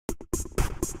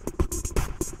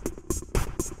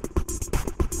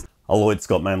Hello, it's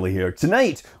Scott Manley here.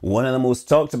 Tonight, one of the most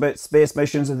talked about space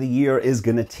missions of the year is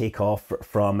going to take off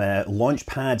from launch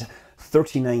pad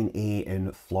 39A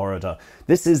in Florida.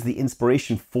 This is the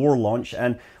Inspiration 4 launch,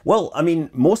 and well, I mean,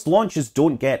 most launches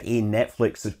don't get a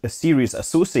Netflix series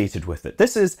associated with it.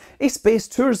 This is a space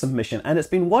tourism mission, and it's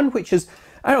been one which is,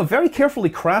 I don't know, very carefully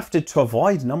crafted to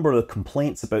avoid a number of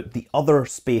complaints about the other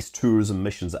space tourism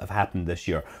missions that have happened this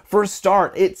year. For a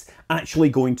start, it's actually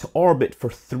going to orbit for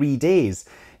 3 days.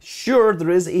 Sure,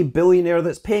 there is a billionaire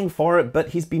that's paying for it, but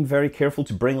he's been very careful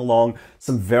to bring along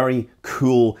some very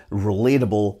cool,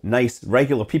 relatable, nice,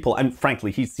 regular people, and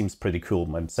frankly, he seems pretty cool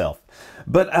himself.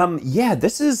 But yeah,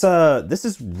 this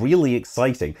is really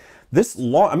exciting.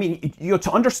 I mean,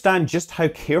 to understand just how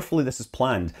carefully this is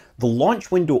planned, the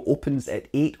launch window opens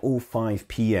at 8:05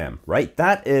 p.m., right?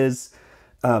 That is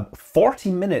 40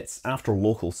 minutes after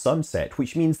local sunset,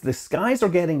 which means the skies are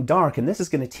getting dark, and this is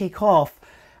going to take off.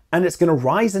 And it's going to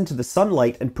rise into the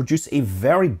sunlight and produce a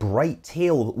very bright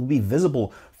tail that will be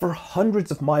visible for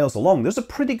hundreds of miles along. There's a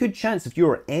pretty good chance if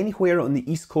you're anywhere on the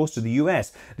east coast of the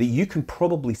US that you can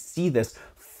probably see this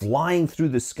flying through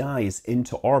the skies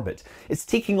into orbit. It's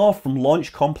taking off from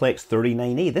Launch Complex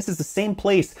 39A. This is the same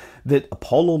place that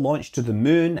Apollo launched to the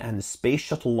moon and the Space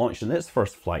Shuttle launched in its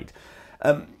first flight.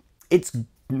 It's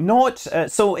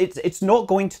not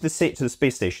going to the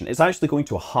space station. It's actually going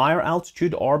to a higher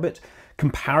altitude orbit,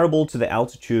 comparable to the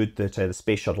altitude that the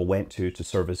Space Shuttle went to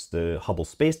service the Hubble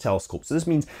Space Telescope. So this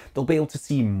means they'll be able to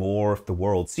see more of the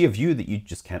world, see a view that you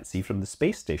just can't see from the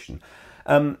space station.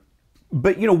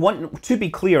 But you know, to be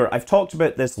clear, I've talked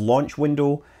about this launch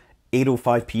window,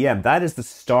 8:05 p.m. That is the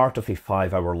start of a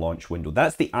 5-hour launch window.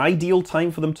 That's the ideal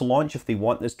time for them to launch if they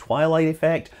want this twilight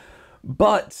effect.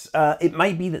 But it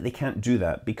might be that they can't do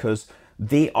that because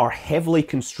they are heavily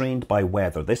constrained by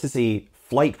weather. This is a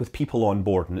flight with people on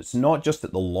board, and it's not just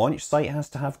that the launch site has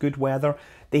to have good weather,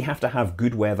 they have to have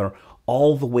good weather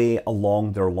all the way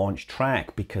along their launch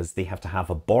track because they have to have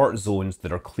abort zones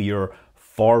that are clear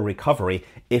for recovery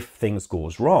if things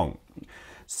goes wrong.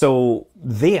 So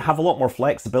they have a lot more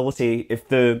flexibility. If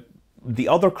the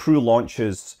other crew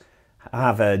launches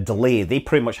have a delay, they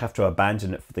pretty much have to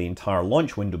abandon it for the entire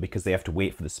launch window because they have to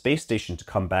wait for the space station to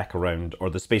come back around, or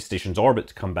the space station's orbit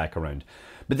to come back around.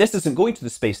 But this isn't going to the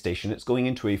space station, it's going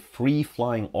into a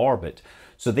free-flying orbit,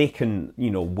 so they can, you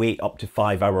know, wait up to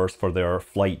 5 hours for their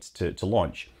flight to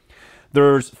launch.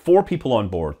 There's 4 people on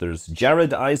board. There's Jared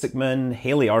Isaacman,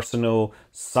 Hayley Arsenault,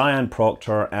 Sian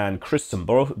Proctor, and Chris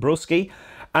Broski.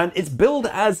 And it's billed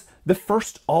as the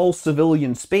first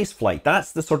all-civilian spaceflight.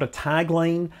 That's the sort of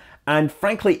tagline. And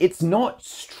frankly, it's not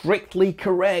strictly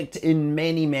correct in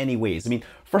many, many ways. I mean,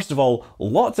 first of all,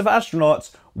 lots of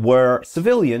astronauts were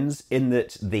civilians in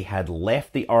that they had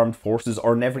left the armed forces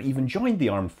or never even joined the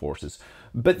armed forces.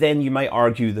 But then you might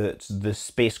argue that the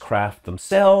spacecraft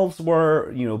themselves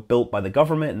were, you know, built by the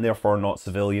government and therefore not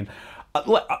civilian.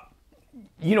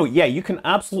 You know, yeah, you can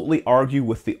absolutely argue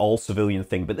with the all-civilian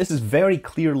thing, but this is very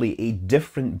clearly a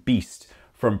different beast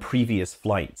from previous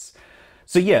flights.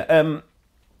 So yeah,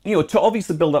 you know, to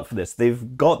obviously build up for this,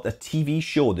 they've got a TV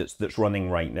show that's running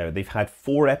right now. They've had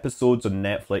 4 episodes on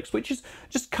Netflix, which is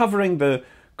just covering the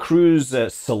crew's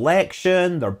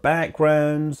selection, their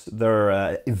backgrounds,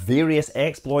 their various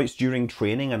exploits during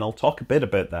training, and I'll talk a bit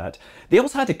about that. They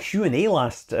also had a Q&A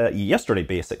yesterday,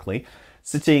 basically,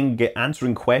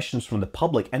 answering questions from the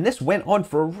public, and this went on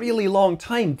for a really long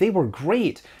time. They were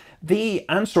great. They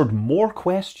answered more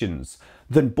questions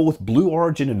than both Blue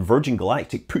Origin and Virgin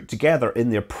Galactic put together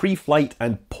in their pre-flight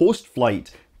and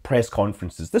post-flight press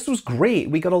conferences. This was great.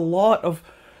 We got a lot of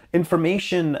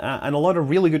information and a lot of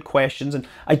really good questions. And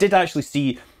I did actually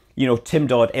see, you know, Tim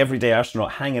Dodd, everyday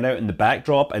astronaut, hanging out in the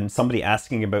backdrop and somebody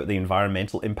asking about the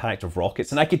environmental impact of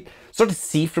rockets. And I could sort of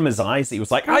see from his eyes that he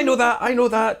was like, I know that, I know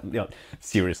that. You know,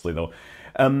 seriously though.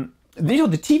 You know,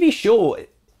 the TV show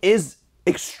is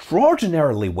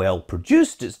extraordinarily well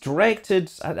produced. It's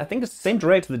directed, I think it's the same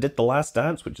director that did The Last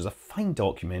Dance, which is a fine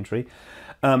documentary.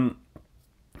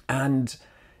 And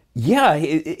yeah,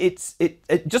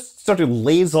 it just sort of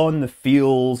lays on the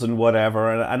feels and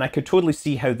whatever, and I could totally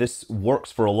see how this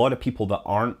works for a lot of people that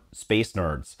aren't space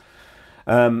nerds.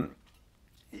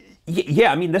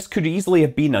 Yeah, I mean, this could easily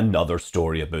have been another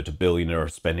story about a billionaire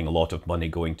spending a lot of money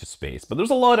going to space. But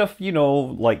there's a lot of, you know,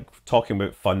 like talking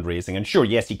about fundraising. And sure,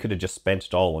 yes, he could have just spent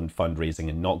it all on fundraising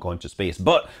and not gone to space.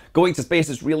 But going to space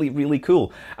is really, really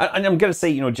cool. And I'm going to say,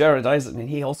 you know, Jared Isaacman,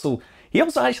 he also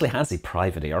actually has a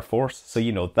private air force. So,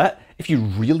 you know, that if you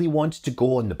really wanted to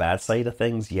go on the bad side of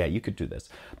things, yeah, you could do this.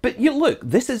 But you look,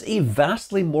 this is a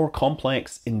vastly more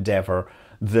complex endeavor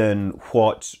than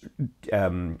what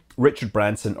Richard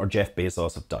Branson or Jeff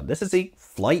Bezos have done. This is a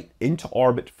flight into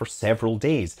orbit for several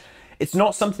days. It's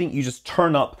not something you just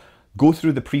turn up, go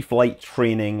through the pre-flight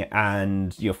training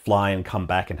and fly and come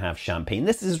back and have champagne.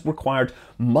 This has required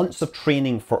months of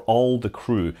training for all the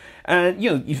crew. And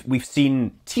we've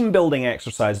seen team building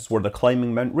exercises where they're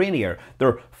climbing Mount Rainier,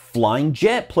 they're flying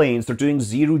jet planes, they're doing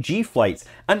zero-G flights,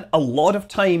 and a lot of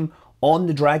time on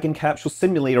the Dragon capsule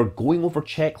simulator going over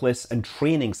checklists and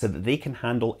training so that they can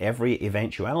handle every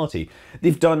eventuality.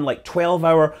 They've done like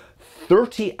 12-hour,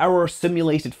 30-hour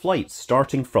simulated flights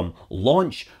starting from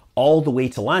launch all the way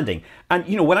to landing. And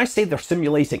when I say they're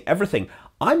simulating everything,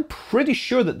 I'm pretty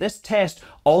sure that this test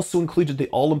also included the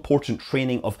all-important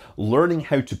training of learning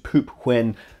how to poop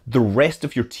when the rest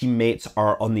of your teammates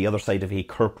are on the other side of a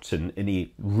curtain in a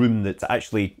room that's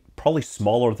actually probably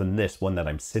smaller than this one that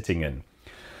I'm sitting in.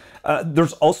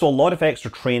 There's also a lot of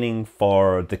extra training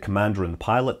for the commander and the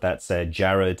pilot, that's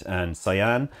Jared and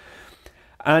Sian.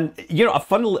 And,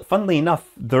 funnily enough,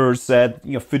 there's,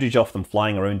 footage of them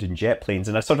flying around in jet planes.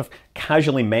 And I sort of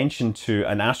casually mentioned to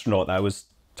an astronaut that I was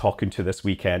talking to this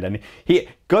weekend, and he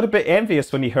got a bit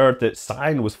envious when he heard that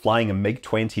Sian was flying a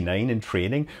MiG-29 in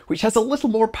training, which has a little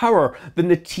more power than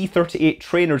the T-38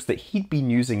 trainers that he'd been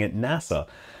using at NASA.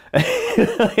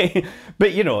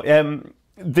 But,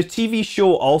 the TV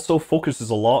show also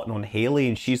focuses a lot on Hayley,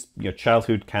 and she's a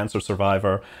childhood cancer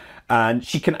survivor, and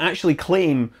she can actually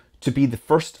claim to be the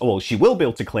first, well, she will be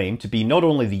able to claim to be not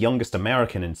only the youngest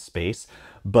American in space,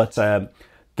 but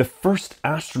the first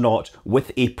astronaut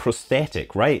with a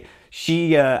prosthetic, right?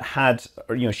 She had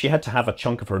to have a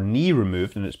chunk of her knee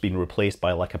removed, and it's been replaced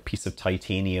by like a piece of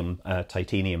titanium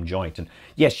joint. And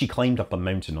yes, she climbed up a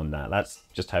mountain on that. That's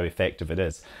just how effective it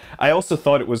is. I also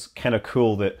thought it was kind of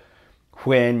cool that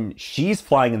when she's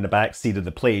flying in the back seat of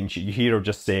the plane, you hear her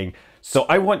just saying, "So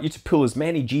I want you to pull as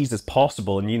many G's as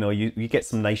possible." And you get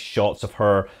some nice shots of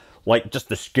her, like just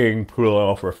the skin pulling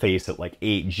off her face at like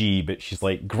 8G, but she's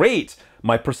like, "Great,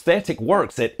 my prosthetic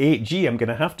works at 8G. I'm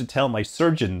gonna have to tell my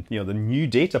surgeon, the new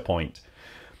data point."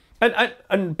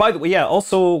 And by the way, yeah,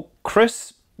 also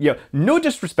Chris, no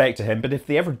disrespect to him, but if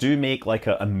they ever do make like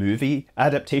a movie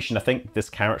adaptation, I think this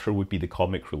character would be the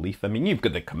comic relief. I mean, you've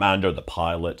got the commander, the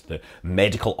pilot, the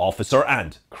medical officer,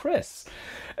 and Chris.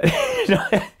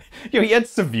 He had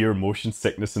severe motion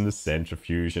sickness in the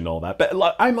centrifuge and all that, but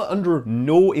like, I'm under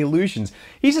no illusions.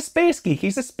 He's a space geek,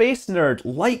 he's a space nerd,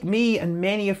 like me and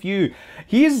many of you.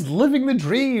 He is living the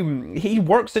dream. He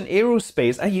works in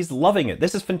aerospace and he's loving it.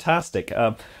 This is fantastic.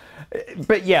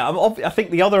 But yeah, I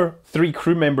think the other three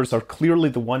crew members are clearly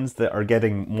the ones that are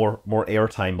getting more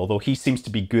airtime, although he seems to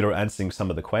be good at answering some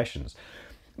of the questions.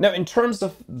 Now, in terms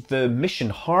of the mission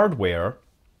hardware,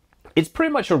 it's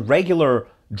pretty much a regular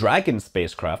Dragon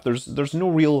spacecraft. There's no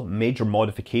real major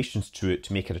modifications to it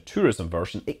to make it a tourism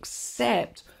version,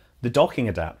 except the docking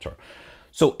adapter.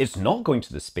 So it's not going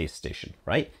to the space station,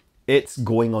 right? It's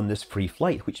going on this free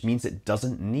flight, which means it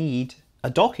doesn't need a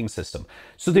docking system.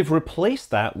 So they've replaced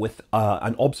that with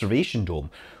an observation dome,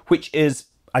 which is,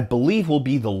 I believe, will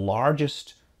be the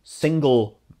largest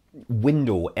single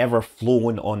window ever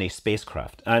flown on a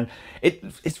spacecraft. And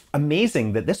it's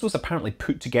amazing that this was apparently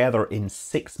put together in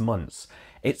 6 months.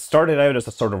 It started out as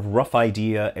a sort of rough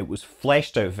idea. It was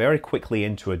fleshed out very quickly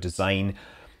into a design,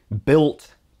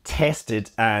 built, tested,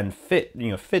 and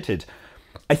fitted.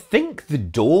 I think the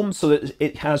dome, so that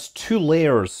it has 2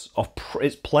 layers of,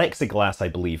 it's plexiglass, I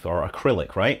believe, or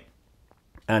acrylic, right?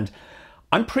 And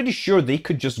I'm pretty sure they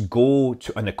could just go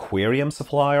to an aquarium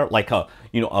supplier, like an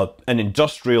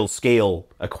industrial scale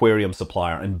aquarium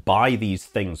supplier, and buy these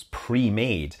things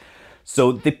pre-made.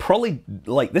 So they probably,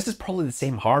 this is probably the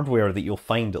same hardware that you'll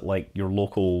find at like your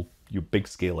big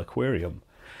scale aquarium.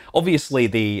 Obviously,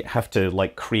 they have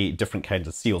to create different kinds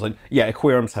of seals, and yeah,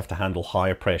 aquariums have to handle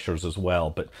higher pressures as well.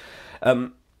 But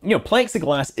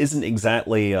plexiglass isn't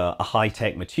exactly a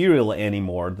high-tech material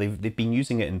anymore. They've been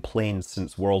using it in planes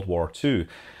since World War II.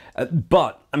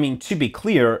 But I mean, to be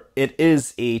clear, it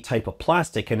is a type of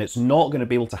plastic, and it's not going to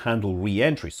be able to handle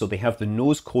re-entry. So they have the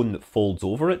nose cone that folds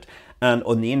over it, and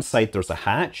on the inside there's a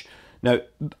hatch. Now,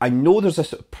 I know there's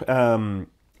a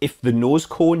if the nose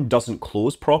cone doesn't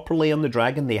close properly on the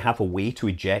Dragon, they have a way to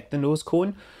eject the nose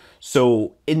cone.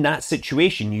 So in that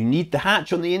situation, you need the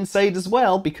hatch on the inside as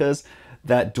well, because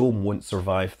that dome won't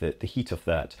survive the heat of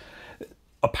that.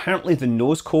 Apparently the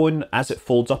nose cone, as it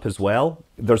folds up as well,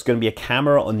 there's going to be a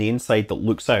camera on the inside that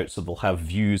looks out, so they'll have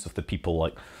views of the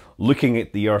people looking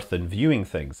at the Earth and viewing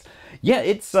things. Yeah,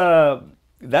 it's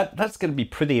that's going to be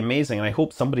pretty amazing, and I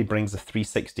hope somebody brings a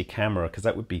 360 camera, because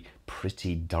that would be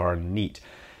pretty darn neat.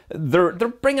 They're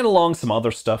bringing along some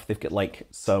other stuff. They've got like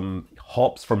some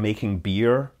hops for making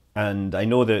beer, and I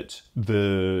know that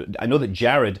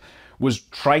Jared was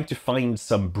trying to find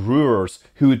some brewers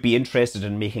who would be interested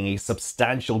in making a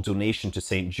substantial donation to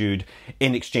St. Jude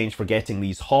in exchange for getting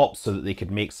these hops so that they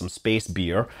could make some space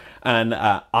beer. And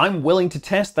I'm willing to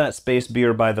test that space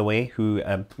beer, by the way.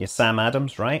 Sam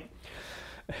Adams, right?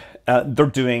 They're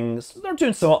doing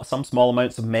some small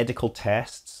amounts of medical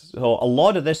tests. So a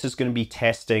lot of this is going to be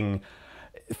testing.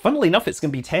 Funnily enough, it's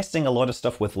going to be testing a lot of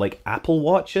stuff with like Apple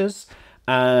Watches,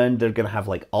 and they're going to have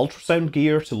like ultrasound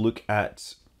gear to look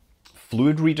at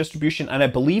fluid redistribution, and I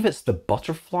believe it's the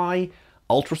Butterfly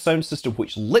ultrasound system,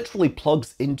 which literally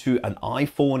plugs into an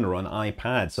iPhone or an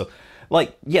iPad. So,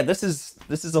 like, yeah, this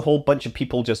is a whole bunch of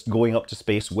people just going up to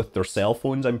space with their cell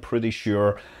phones. I'm pretty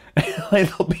sure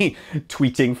they'll be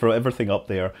tweeting for everything up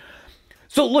there.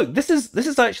 So, look, this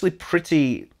is actually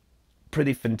pretty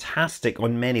fantastic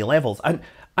on many levels, and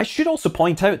I should also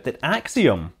point out that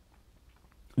Axiom.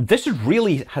 This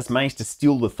really has managed to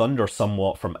steal the thunder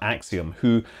somewhat from Axiom,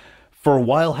 who for a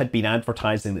while had been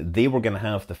advertising that they were going to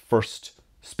have the first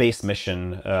space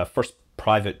mission, first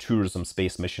private tourism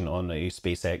space mission on a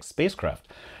SpaceX spacecraft.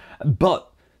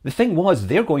 But the thing was,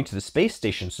 they're going to the space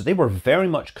station, so they were very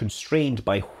much constrained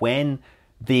by when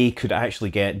they could actually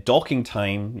get docking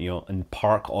time, and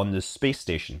park on the space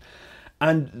station.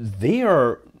 And they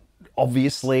are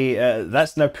obviously,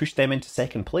 that's now pushed them into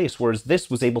second place, whereas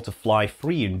this was able to fly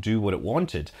free and do what it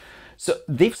wanted. So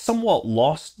they've somewhat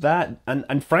lost that,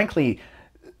 and frankly,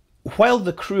 while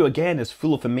the crew, again, is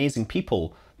full of amazing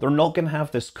people, they're not going to have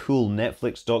this cool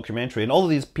Netflix documentary. And all of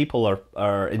these people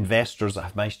are investors that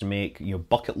have managed to make,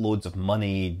 bucket loads of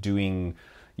money doing,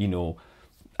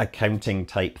 accounting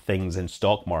type things in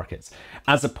stock markets,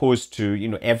 as opposed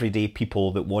to, everyday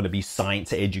people that want to be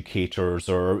science educators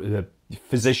or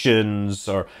physicians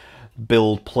or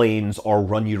build planes or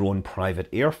run your own private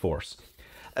air force.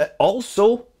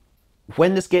 Also,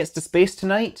 when this gets to space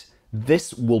tonight,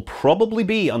 this will probably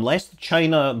be, unless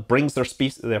China brings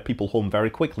their people home very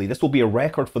quickly, this will be a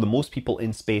record for the most people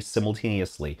in space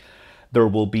simultaneously. There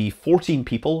will be 14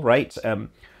 people, right?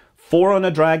 4 on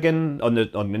a Dragon,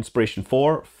 on Inspiration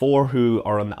 4, 4 who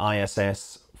are on the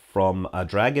ISS from a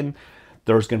Dragon.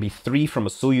 There's going to be 3 from a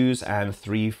Soyuz and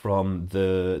 3 from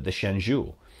the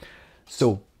Shenzhou.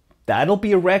 So that'll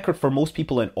be a record for most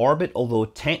people in orbit, although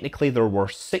technically there were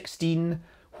 16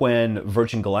 when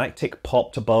Virgin Galactic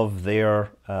popped above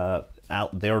their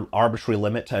arbitrary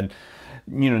limit, and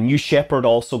New Shepard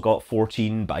also got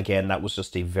 14, but again, that was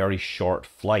just a very short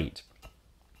flight.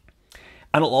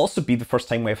 And it'll also be the first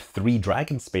time we have 3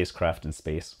 Dragon spacecraft in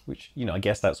space, which, I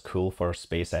guess that's cool for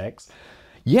SpaceX.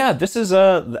 Yeah, this is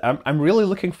I'm really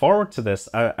looking forward to this.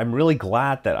 I'm really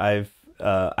glad that I've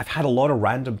had a lot of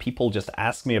random people just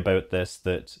ask me about this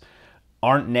that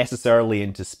aren't necessarily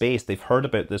into space. They've heard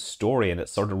about this story and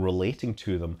it's sort of relating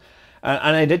to them.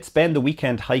 And I did spend the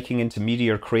weekend hiking into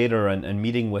Meteor Crater and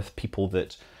meeting with people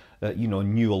that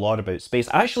knew a lot about space.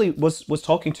 I actually was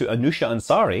talking to Anusha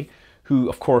Ansari, who,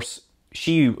 of course,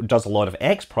 she does a lot of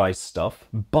X Prize stuff,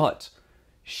 but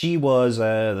she was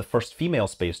the first female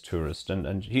space tourist,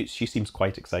 and she seems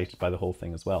quite excited by the whole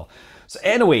thing as well. So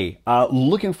anyway,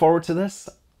 looking forward to this.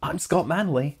 I'm Scott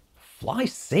Manley. Fly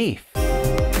safe.